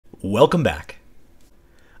Welcome back.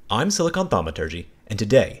 I'm Silicon Thaumaturgy, and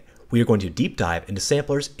today we are going to deep dive into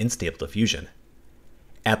samplers in Stable Diffusion.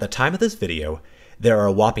 At the time of this video, there are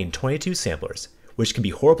a whopping 22 samplers, which can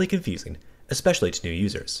be horribly confusing, especially to new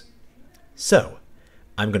users. So,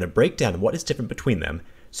 I'm going to break down what is different between them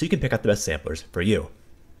so you can pick out the best samplers for you.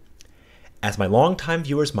 As my longtime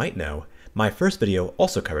viewers might know, my first video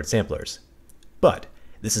also covered samplers. But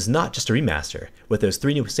this is not just a remaster with those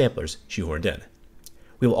 3 new samplers shoehorned in.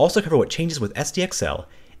 We will also cover what changes with SDXL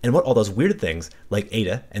and what all those weird things like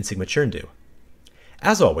ADA and Sigma Churn do.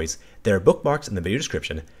 As always, there are bookmarks in the video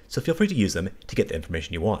description, so feel free to use them to get the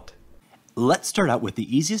information you want. Let's start out with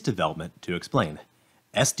the easiest development to explain,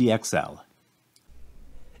 SDXL.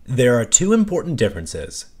 There are 2 important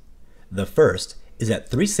differences. The first is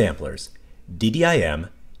that 3 samplers, DDIM,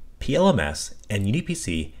 PLMS, and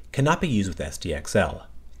UniPC cannot be used with SDXL.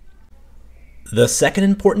 The second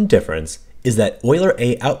important difference is that Euler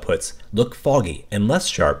A outputs look foggy and less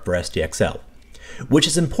sharp for SDXL, which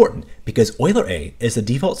is important because Euler A is the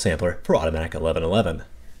default sampler for Automatic 1111.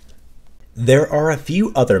 There are a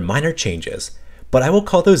few other minor changes, but I will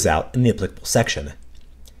call those out in the applicable section.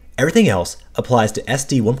 Everything else applies to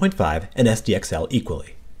SD 1.5 and SDXL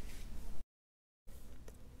equally.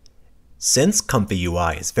 Since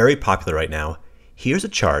ComfyUI is very popular right now, here's a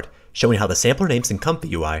chart showing how the sampler names in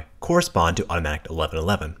ComfyUI correspond to Automatic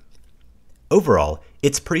 1111. Overall,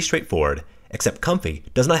 it's pretty straightforward, except Comfy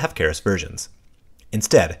does not have Keras versions.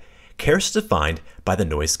 Instead, Keras is defined by the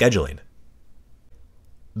noise scheduling.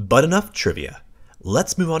 But enough trivia.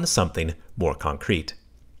 Let's move on to something more concrete.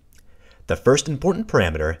 The first important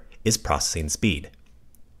parameter is processing speed.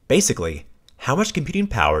 Basically, how much computing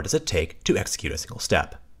power does it take to execute a single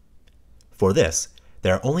step? For this,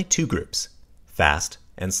 there are only 2 groups, fast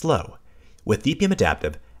and slow, with DPM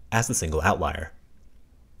Adaptive as the single outlier.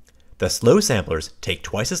 The slow samplers take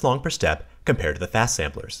twice as long per step compared to the fast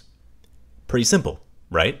samplers. Pretty simple,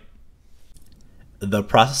 right? The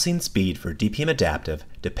processing speed for DPM Adaptive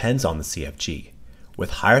depends on the CFG, with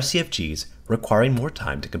higher CFGs requiring more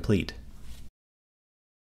time to complete.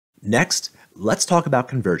 Next, let's talk about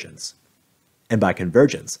convergence. And by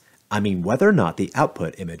convergence, I mean whether or not the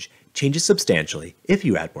output image changes substantially if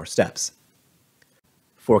you add more steps.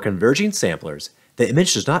 For converging samplers, the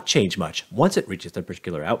image does not change much once it reaches a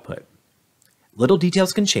particular output. Little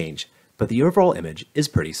details can change, but the overall image is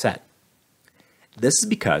pretty set. This is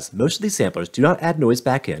because most of these samplers do not add noise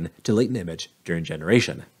back in to latent image during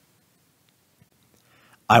generation.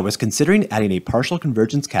 I was considering adding a partial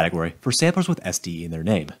convergence category for samplers with SDE in their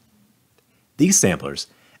name. These samplers,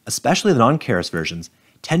 especially the non-Keras versions,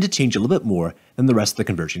 tend to change a little bit more than the rest of the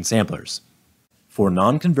converging samplers. For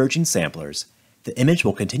non-converging samplers, the image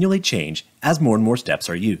will continually change as more and more steps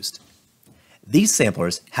are used. These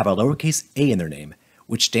samplers have a lowercase a in their name,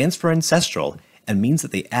 which stands for ancestral and means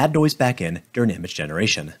that they add noise back in during image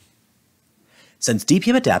generation. Since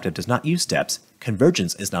DPM Adaptive does not use steps,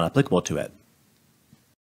 convergence is not applicable to it.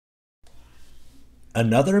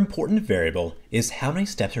 Another important variable is how many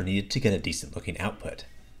steps are needed to get a decent looking output.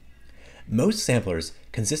 Most samplers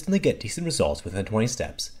consistently get decent results within 20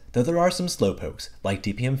 steps, though there are some slowpokes like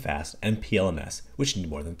DPM Fast and PLMS which need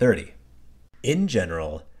more than 30. In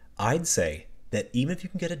general, I'd say that even if you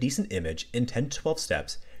can get a decent image in 10 to 12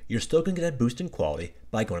 steps, you're still going to get a boost in quality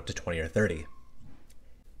by going up to 20 or 30.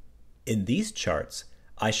 In these charts,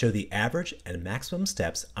 I show the average and maximum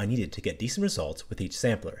steps I needed to get decent results with each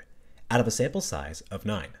sampler, out of a sample size of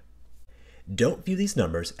 9. Don't view these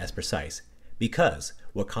numbers as precise, because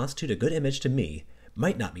what constitutes a good image to me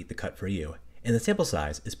might not meet the cut for you, and the sample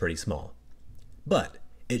size is pretty small. But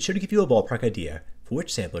it should give you a ballpark idea for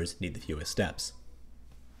which samplers need the fewest steps.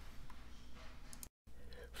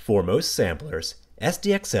 For most samplers,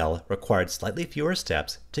 SDXL required slightly fewer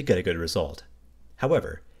steps to get a good result.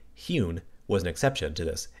 However, Hewn was an exception to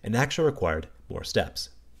this and actually required more steps.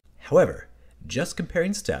 However, just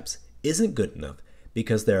comparing steps isn't good enough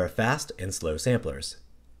because there are fast and slow samplers.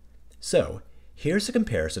 So, here's a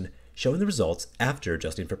comparison showing the results after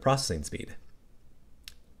adjusting for processing speed.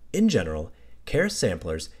 In general, Keras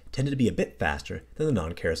samplers tended to be a bit faster than the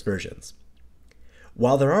non-Keras versions.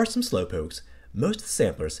 While there are some slowpokes, most of the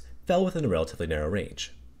samplers fell within a relatively narrow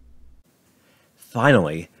range.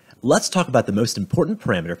 Finally, let's talk about the most important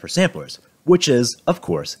parameter for samplers, which is, of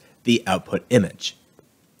course, the output image.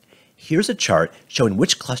 Here's a chart showing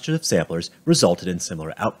which clusters of samplers resulted in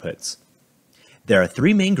similar outputs. There are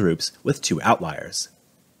 3 main groups with 2 outliers.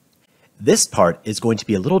 This part is going to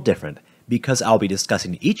be a little different because I'll be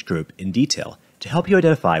discussing each group in detail to help you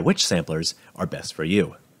identify which samplers are best for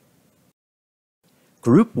you.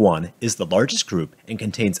 Group 1 is the largest group and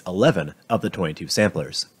contains 11 of the 22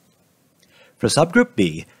 samplers. For subgroup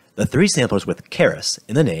B, the 3 samplers with Keras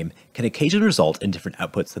in the name can occasionally result in different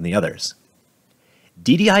outputs than the others.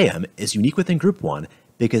 DDIM is unique within group 1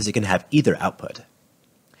 because it can have either output.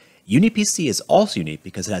 UniPC is also unique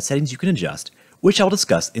because it has settings you can adjust, which I'll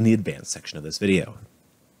discuss in the advanced section of this video.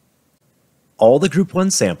 All the group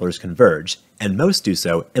 1 samplers converge, and most do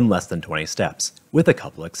so in less than 20 steps, with a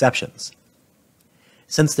couple exceptions.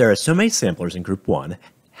 Since there are so many samplers in group 1,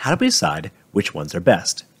 how do we decide which ones are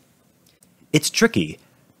best? It's tricky,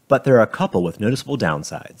 but there are a couple with noticeable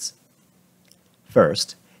downsides.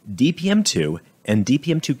 First, DPM2 and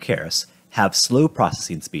DPM2 Keras have slow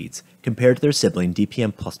processing speeds compared to their sibling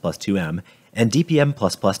DPM++2M and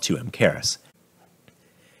DPM++2M Keras.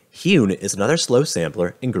 Hune is another slow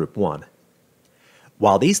sampler in group 1.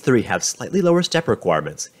 While these 3 have slightly lower step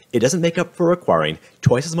requirements, it doesn't make up for requiring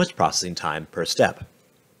twice as much processing time per step.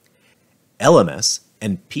 LMS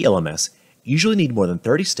and PLMS usually need more than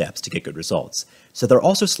 30 steps to get good results, so they're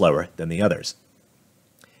also slower than the others.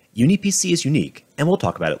 UniPC is unique, and we'll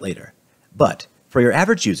talk about it later, but for your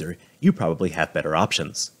average user, you probably have better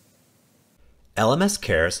options. LMS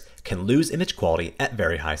Keras can lose image quality at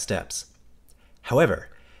very high steps. However,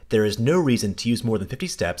 there is no reason to use more than 50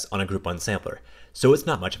 steps on a group 1 sampler, so it's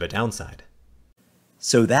not much of a downside.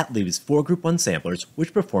 So that leaves 4 group 1 samplers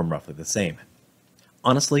which perform roughly the same.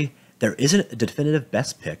 Honestly, there isn't a definitive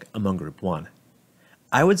best pick among group 1.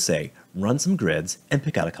 I would say run some grids and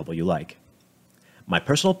pick out a couple you like. My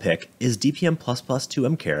personal pick is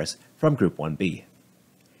DPM++2M Keras from group 1B.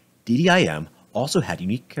 DDIM also had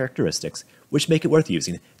unique characteristics which make it worth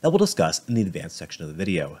using that we'll discuss in the advanced section of the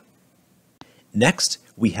video. Next,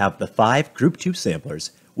 we have the 5 group 2 samplers,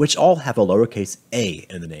 which all have a lowercase a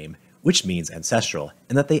in the name, which means ancestral,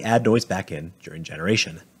 and that they add noise back in during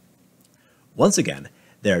generation. Once again,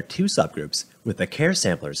 there are 2 subgroups, with the Keras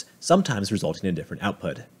samplers sometimes resulting in different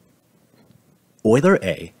output. Euler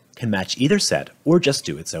A can match either set or just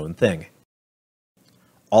do its own thing.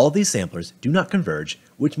 All of these samplers do not converge,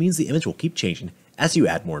 which means the image will keep changing as you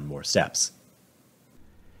add more and more steps.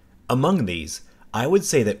 Among these, I would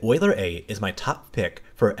say that Euler A is my top pick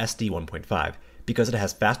for SD 1.5 because it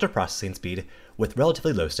has faster processing speed with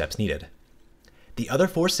relatively low steps needed. The other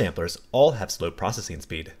 4 samplers all have slow processing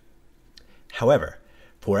speed. However,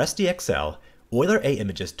 for SDXL, Euler A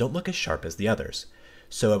images don't look as sharp as the others,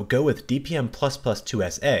 so I would go with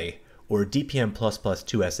DPM++2SA or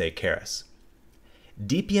DPM++2SA Keras.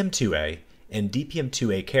 DPM2A and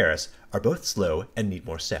DPM2A Keras are both slow and need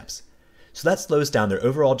more steps, so that slows down their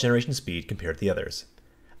overall generation speed compared to the others.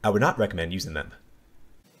 I would not recommend using them.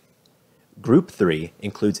 Group 3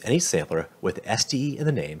 includes any sampler with SDE in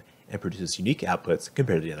the name and produces unique outputs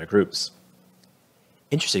compared to the other groups.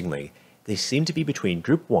 Interestingly, they seem to be between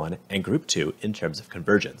Group 1 and Group 2 in terms of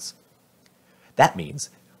convergence. That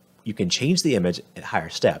means you can change the image at higher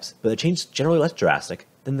steps, but the change is generally less drastic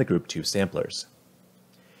than the Group 2 samplers.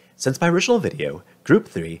 Since my original video, Group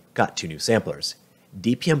 3 got 2 new samplers,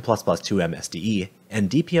 DPM++2M SDE and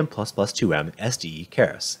DPM++2M SDE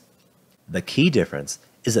Keras. The key difference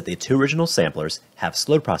is that the 2 original samplers have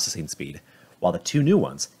slow processing speed, while the 2 new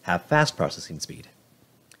ones have fast processing speed.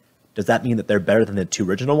 Does that mean that they're better than the 2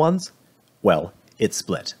 original ones? Well, it's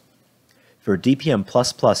split. For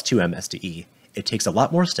DPM++2M SDE, it takes a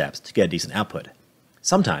lot more steps to get a decent output,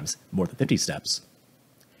 sometimes more than 50 steps.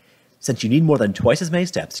 Since you need more than twice as many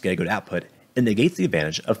steps to get a good output, it negates the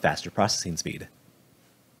advantage of faster processing speed.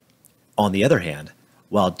 On the other hand,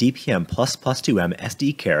 while DPM++2M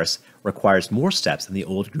SDE Keras requires more steps than the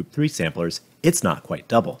old Group 3 samplers, it's not quite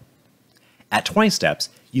double. At 20 steps,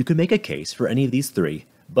 you can make a case for any of these 3,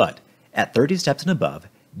 but at 30 steps and above,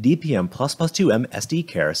 DPM++2M SDE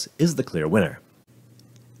Keras is the clear winner.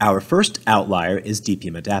 Our first outlier is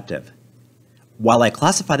DPM Adaptive. While I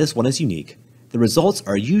classify this one as unique, the results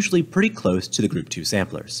are usually pretty close to the Group 2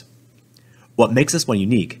 samplers. What makes this one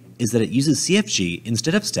unique is that it uses CFG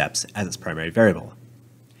instead of steps as its primary variable.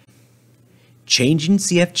 Changing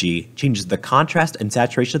CFG changes the contrast and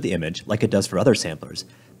saturation of the image like it does for other samplers,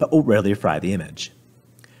 but will rarely fry the image.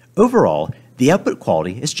 Overall, the output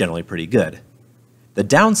quality is generally pretty good. The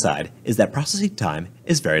downside is that processing time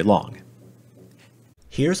is very long.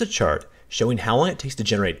 Here's a chart showing how long it takes to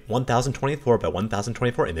generate 1024 by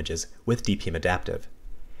 1024 images with DPM Adaptive.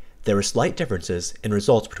 There are slight differences in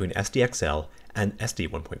results between SDXL and SD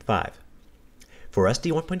 1.5. For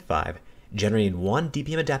SD 1.5, generating one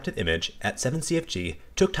DPM Adaptive image at 7 CFG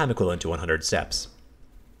took time equivalent to 100 steps.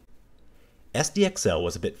 SDXL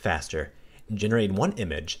was a bit faster, generating one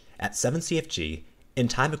image at 7 CFG in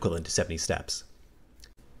time equivalent to 70 steps.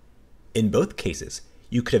 In both cases,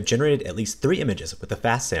 you could have generated at least 3 images with a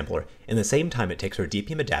fast sampler in the same time it takes for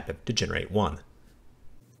DPM Adaptive to generate 1.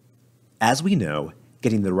 As we know,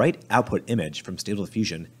 getting the right output image from Stable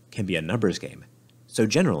Diffusion can be a numbers game, so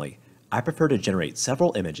generally, I prefer to generate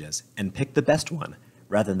several images and pick the best one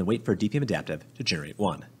rather than wait for DPM Adaptive to generate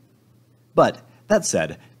 1. But that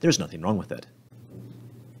said, there's nothing wrong with it.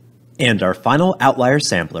 And our final outlier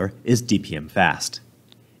sampler is DPM Fast.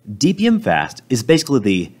 DPM Fast is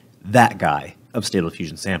basically that guy of Stable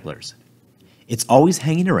Diffusion samplers. It's always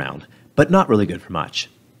hanging around, but not really good for much.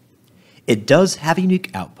 It does have a unique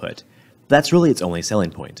output, but that's really its only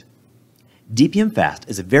selling point. DPM Fast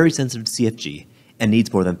is a very sensitive to CFG and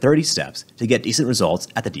needs more than 30 steps to get decent results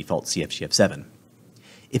at the default CFG of 7.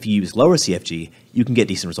 If you use lower CFG, you can get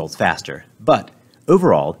decent results faster, but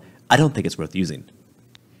overall, I don't think it's worth using.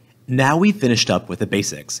 Now we've finished up with the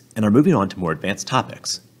basics and are moving on to more advanced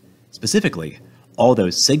topics, specifically all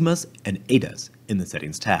those sigmas and etas in the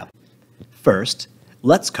Settings tab. First,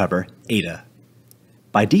 let's cover eta.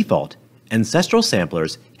 By default, ancestral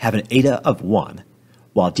samplers have an eta of 1,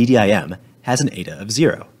 while DDIM has an eta of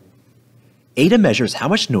 0. Eta measures how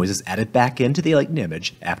much noise is added back into the latent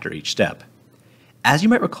image after each step. As you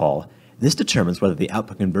might recall, this determines whether the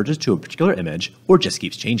output converges to a particular image or just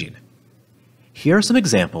keeps changing. Here are some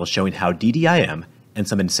examples showing how DDIM and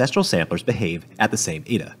some ancestral samplers behave at the same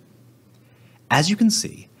eta. As you can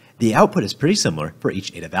see, the output is pretty similar for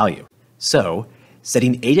each eta value. So,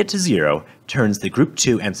 setting eta to 0 turns the group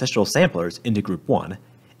 2 ancestral samplers into group 1,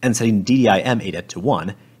 and setting DDIM eta to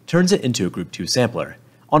 1 turns it into a group 2 sampler,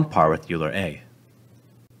 on par with Euler A.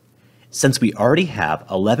 Since we already have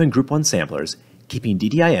 11 group 1 samplers, keeping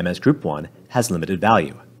DDIM as group 1 has limited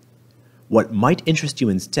value. What might interest you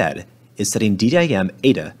instead is setting DDIM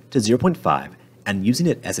eta to 0.5 and using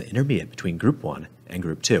it as an intermediate between group 1 and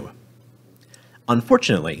group 2.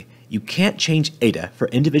 Unfortunately, you can't change eta for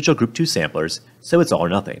individual group 2 samplers, so it's all or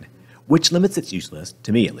nothing, which limits its usefulness,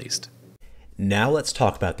 to me at least. Now let's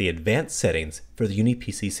talk about the advanced settings for the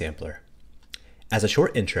UniPC sampler. As a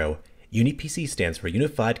short intro, UniPC stands for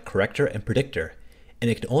Unified Corrector and Predictor, and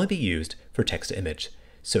it can only be used for text-to-image,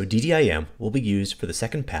 so DDIM will be used for the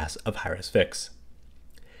second pass of high-res fix.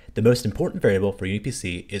 The most important variable for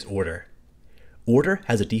UniPC is order. Order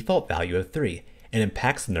has a default value of 3 and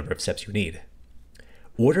impacts the number of steps you need.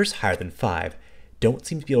 Orders higher than 5 don't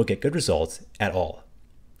seem to be able to get good results at all.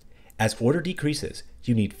 As order decreases,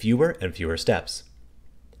 you need fewer and fewer steps.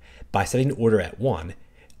 By setting order at 1,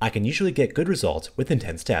 I can usually get good results within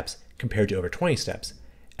 10 steps compared to over 20 steps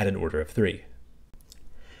at an order of 3.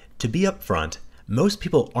 To be upfront, most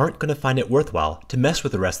people aren't going to find it worthwhile to mess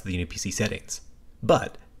with the rest of the UniPC settings.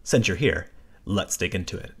 But, since you're here, let's dig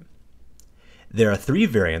into it. There are 3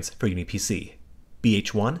 variants for UniPC: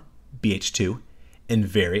 BH1, BH2, and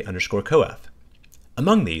vary_coef.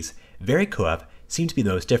 Among these, vary_coef seem to be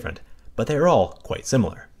the most different, but they are all quite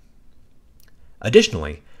similar.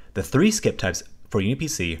 Additionally, the 3 skip types for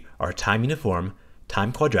UniPC are time uniform,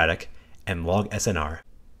 time quadratic, and log SNR.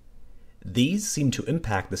 These seem to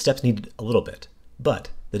impact the steps needed a little bit, but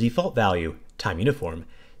the default value, time uniform,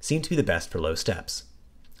 seems to be the best for low steps.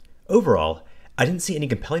 Overall, I didn't see any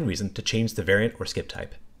compelling reason to change the variant or skip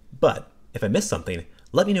type, but if I missed something,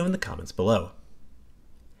 let me know in the comments below.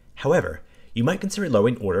 However, you might consider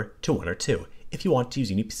lowering order to 1 or 2 if you want to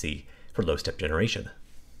use UniPC for low step generation.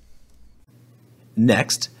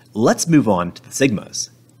 Next, let's move on to the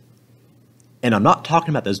sigmas. And I'm not talking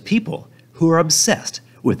about those people who are obsessed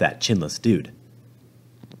with that chinless dude.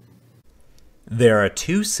 There are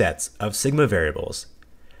 2 sets of sigma variables.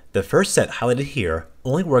 The first set highlighted here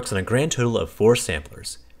only works on a grand total of 4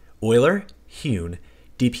 samplers: Euler, Hune,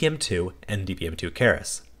 DPM2, and DPM2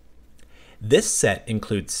 Keras. This set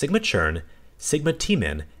includes sigma churn, sigma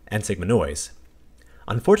tmin, and sigma noise.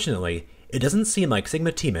 Unfortunately, it doesn't seem like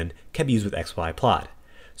sigma tmin can be used with XY plot,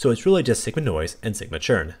 so it's really just sigma noise and sigma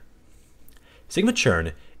churn. Sigma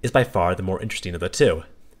churn is by far the more interesting of the 2.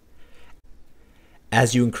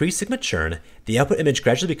 As you increase sigma churn, the output image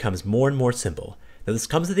gradually becomes more and more simple, though this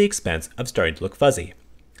comes at the expense of starting to look fuzzy.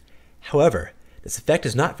 However, this effect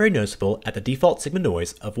is not very noticeable at the default sigma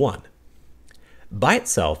noise of 1. By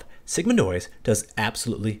itself, sigma noise does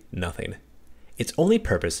absolutely nothing. Its only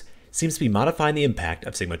purpose seems to be modifying the impact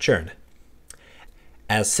of sigma churn.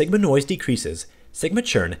 As sigma noise decreases, sigma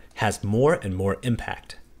churn has more and more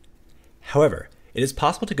impact. However, it is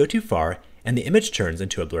possible to go too far and the image turns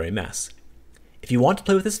into a blurry mess. If you want to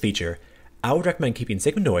play with this feature, I would recommend keeping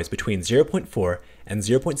sigma noise between 0.4 and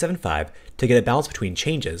 0.75 to get a balance between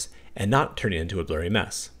changes and not turning it into a blurry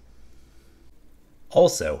mess.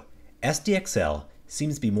 Also, SDXL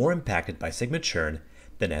seems to be more impacted by sigma churn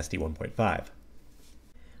than SD1.5.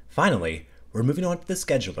 Finally, we're moving on to the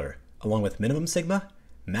scheduler, along with minimum sigma,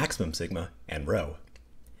 maximum sigma, and row.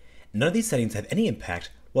 None of these settings have any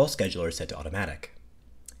impact while scheduler is set to automatic.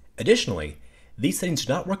 Additionally, these settings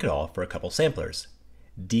do not work at all for a couple samplers: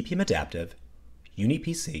 DPM Adaptive,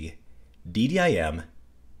 UniPC, DDIM,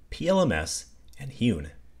 PLMS, and Hune.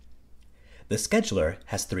 The scheduler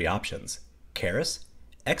has three options: Keras,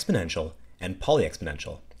 exponential, and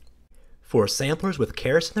polyexponential. For samplers with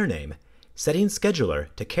Keras in their name, setting scheduler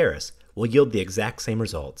to Keras will yield the exact same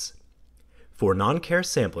results. For non-Keras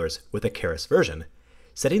samplers with a Keras version,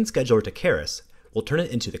 setting scheduler to Keras will turn it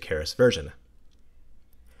into the Keras version.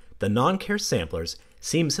 The non-Keras samplers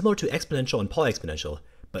seem similar to exponential and polyexponential,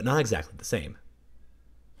 but not exactly the same.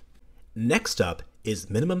 Next up is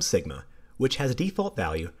minimum sigma, which has a default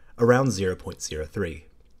value around 0.03.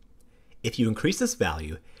 If you increase this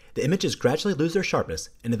value, the images gradually lose their sharpness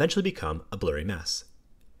and eventually become a blurry mess.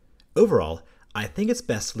 Overall, I think it's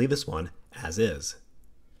best to leave this one as is.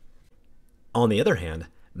 On the other hand,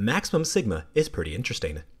 maximum sigma is pretty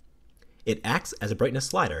interesting. It acts as a brightness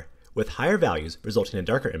slider, with higher values resulting in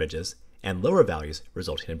darker images and lower values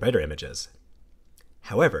resulting in brighter images.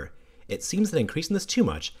 However, it seems that increasing this too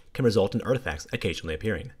much can result in artifacts occasionally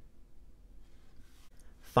appearing.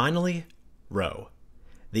 Finally, row.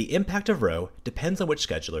 The impact of row depends on which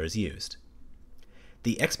scheduler is used.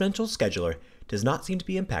 The exponential scheduler does not seem to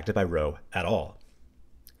be impacted by row at all.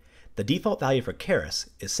 The default value for Keras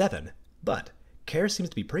is 7, but Keras seems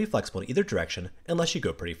to be pretty flexible in either direction unless you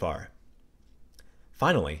go pretty far.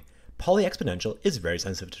 Finally, polyexponential is very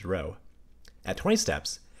sensitive to row. At 20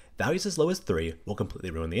 steps, values as low as 3 will completely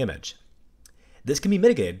ruin the image. This can be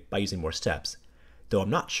mitigated by using more steps, though I'm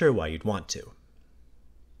not sure why you'd want to.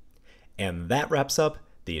 And that wraps up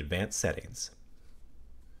the advanced settings.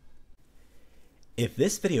 If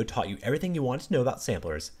this video taught you everything you wanted to know about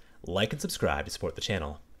samplers, like and subscribe to support the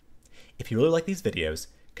channel. If you really like these videos,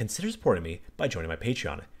 consider supporting me by joining my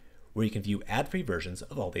Patreon, where you can view ad-free versions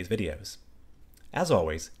of all these videos. As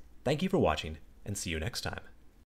always, thank you for watching, and see you next time.